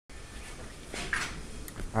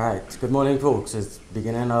Alright, good morning folks. It's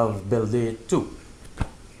beginning of build day 2.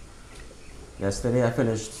 Yesterday I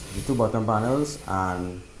finished the 2 bottom panels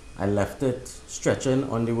and I left it stretching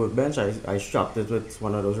on the workbench. I strapped it with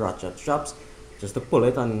one of those ratchet straps just to pull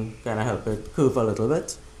it and kind of help it curve a little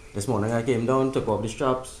bit. This morning I came down, took off the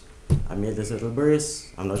straps, I made this little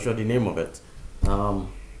brace. I'm not sure the name of it.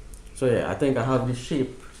 So yeah, I think I have the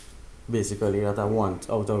shape basically that I want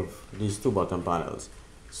out of these 2 bottom panels.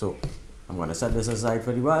 So I'm going to set this aside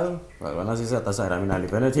for a while. Well, when I say set aside, I mean I'm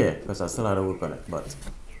leaving it here because I still have to work on it. But,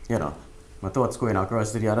 you know, my thoughts going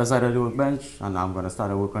across to the other side of the workbench, and I'm going to start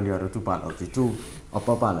to work on the other 2 panels, the 2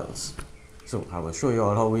 upper panels. So I will show you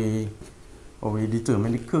all how we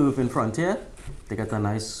determine the curve in front here to get a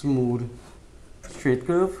nice smooth straight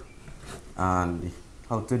curve, and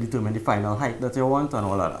how to determine the final height that you want and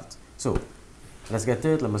all of that. So let's get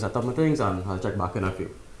to it. Let me set up my things and I'll check back in a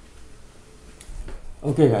few.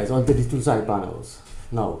 Okay guys, on to the 2 side panels.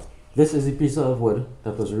 Now, this is a piece of wood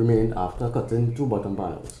that was remained after cutting 2 bottom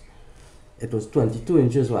panels. It was 22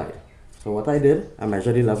 inches wide. So what I did, I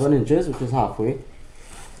measured 11 inches, which is halfway,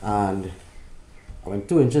 and I went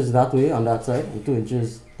 2 inches that way on that side and 2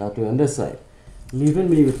 inches that way on this side, leaving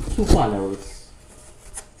me with 2 panels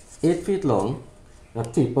 8 feet long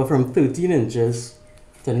that taper from 13 inches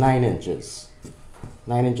to 9 inches.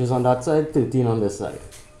 9 inches on that side, 13 on this side.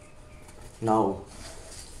 Now,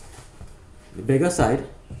 the bigger side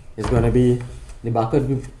is going to be the back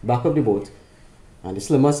of the boat, and the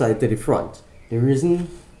slimmer side to the front. The reason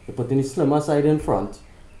we're putting the slimmer side in front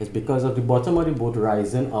is because of the bottom of the boat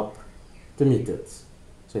rising up to meet it.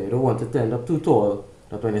 So you don't want it to end up too tall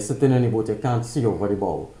that when you're sitting in the boat you can't see over the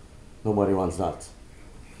bow. Nobody wants that.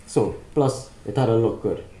 So, plus it had to look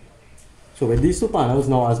good. So with these 2 panels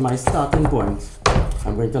now as my starting point,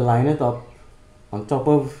 I'm going to line it up on top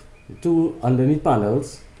of the 2 underneath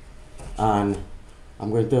panels, and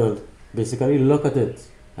I'm going to basically look at it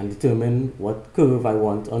and determine what curve I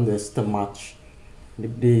want on this to match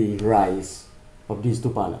the rise of these 2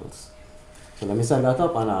 panels. So let me set that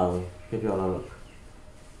up and I'll give you all a look.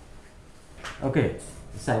 Okay,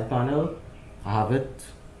 the side panel, I have it.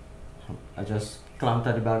 I just clamped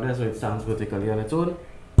at the back there so it stands vertically on its own,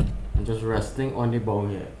 and just resting on the bow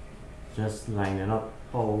here, just lining up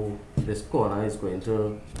how this corner is going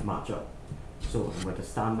to match up. So I'm going to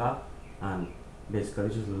stand back and basically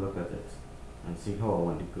just look at it and see how I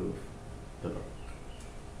want the curve to look.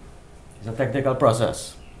 It's a technical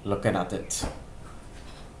process, looking at it.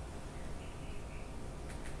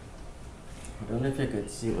 I don't know if you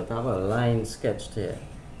could see, but I have a line sketched here.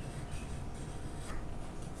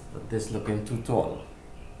 But this looking too tall.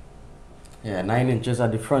 Yeah, 9 inches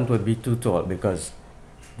at the front would be too tall because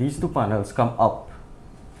these 2 panels come up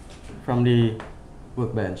from the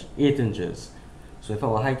workbench 8 inches. So if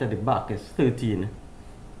our height at the back is 13,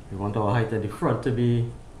 we want our height at the front to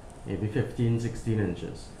be maybe 15, 16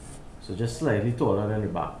 inches. So just slightly taller than the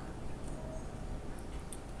back.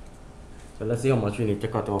 So let's see how much we need to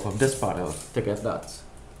cut off of this panel to get that.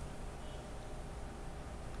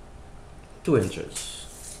 2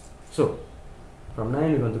 inches. So from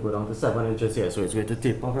 9 we're going to go down to 7 inches here. So it's going to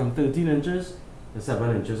taper from 13 inches to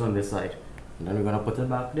 7 inches on this side. And then we're going to put it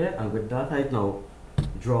back there, and with that height now,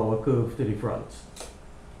 draw a curve to the front.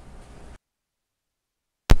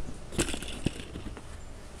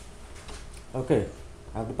 Okay,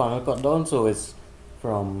 I have the panel cut down, so it's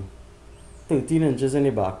from 13 inches in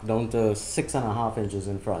the back down to 6.5 inches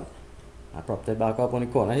in front. I propped it back up on the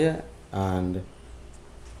corner here, and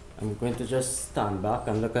I'm going to just stand back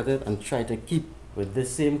and look at it and try to keep with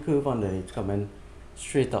this same curve underneath coming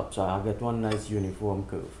straight up, so I'll get one nice uniform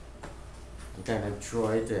curve. And kind of draw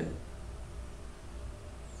it in.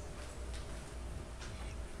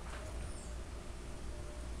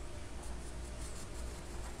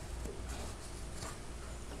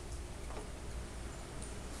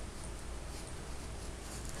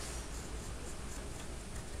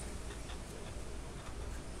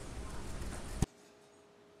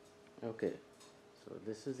 Okay, so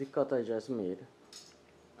this is the cut I just made,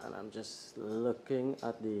 and I'm just looking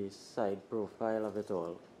at the side profile of it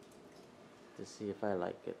all to see if I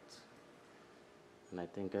like it, and I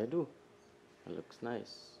think I do. It looks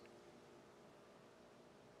nice.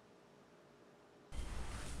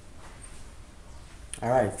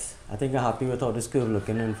 Alright, I think I'm happy with how this curve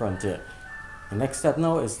looking in front here. The next step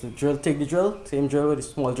now is to take the drill, same drill with a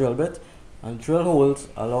small drill bit, and drill holes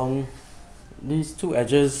along these 2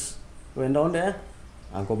 edges going down there,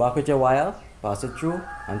 and go back with your wire, pass it through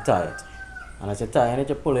and tie it. And as you're tying it,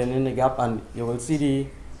 you're pulling in the gap, and you will see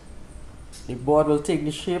the board will take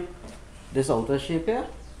the shape, this outer shape here,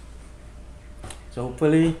 So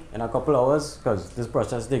hopefully in a couple hours, because this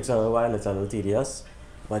process takes a little while, it's a little tedious.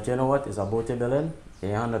 But you know what? It's a boat you're building. You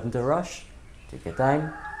ain't nothing to rush. Take your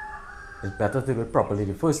time. It's better to do it properly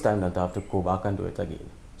the first time than to have to go back and do it again.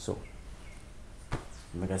 So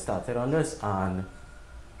I'm gonna get started on this, and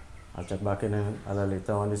I'll check back in a little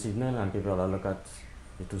later on this evening and give you all a look at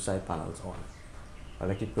the two side panels on.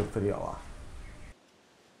 I'll keep good for the hour.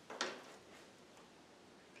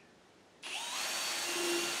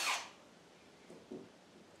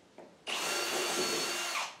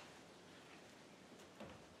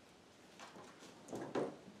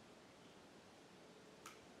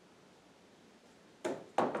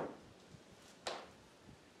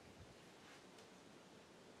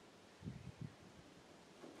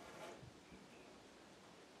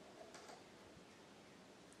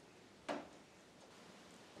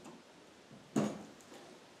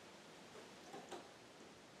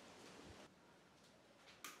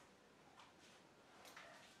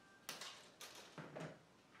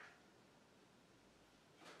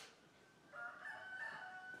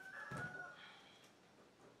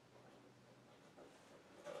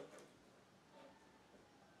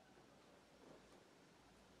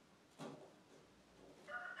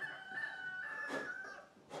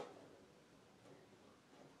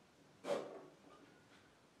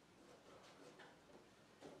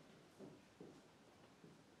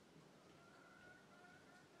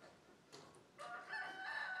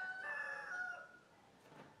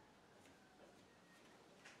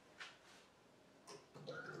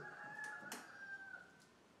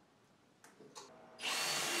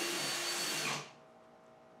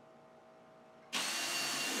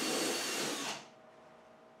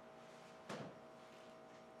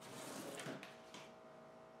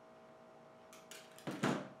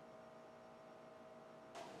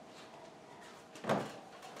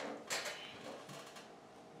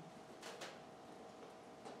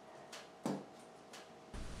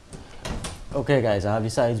 Okay guys, I have the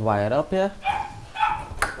sides wired up here,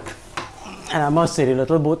 and I must say the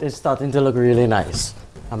little boat is starting to look really nice.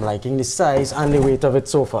 I'm liking the size and the weight of it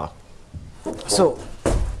so far. So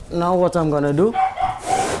now what I'm gonna do,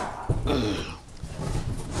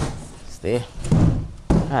 stay,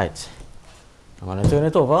 right, I'm gonna turn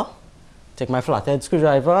it over, take my flathead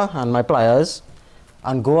screwdriver and my pliers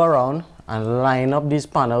and go around and line up these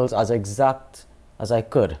panels as exact as I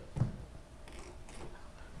could.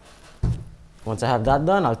 Once I have that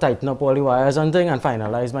done, I'll tighten up all the wires and thing and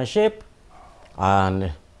finalize my shape.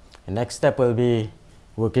 And the next step will be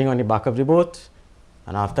working on the back of the boat,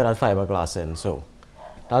 and after that fiberglass in. So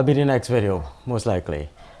that'll be the next video, most likely.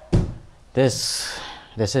 This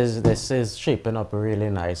is shaping up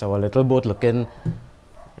really nice. Our little boat it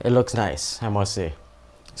looks nice, I must say.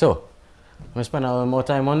 So I'm gonna spend a little more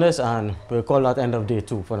time on this, and we'll call that end of day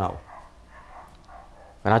 2 for now.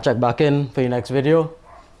 When I check back in for the next video,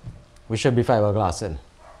 we should be fiberglassing.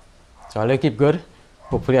 So I'll keep good.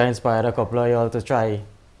 Hopefully I inspired a couple of y'all to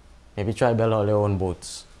maybe try build all their own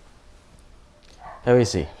boats. Here we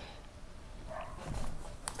see.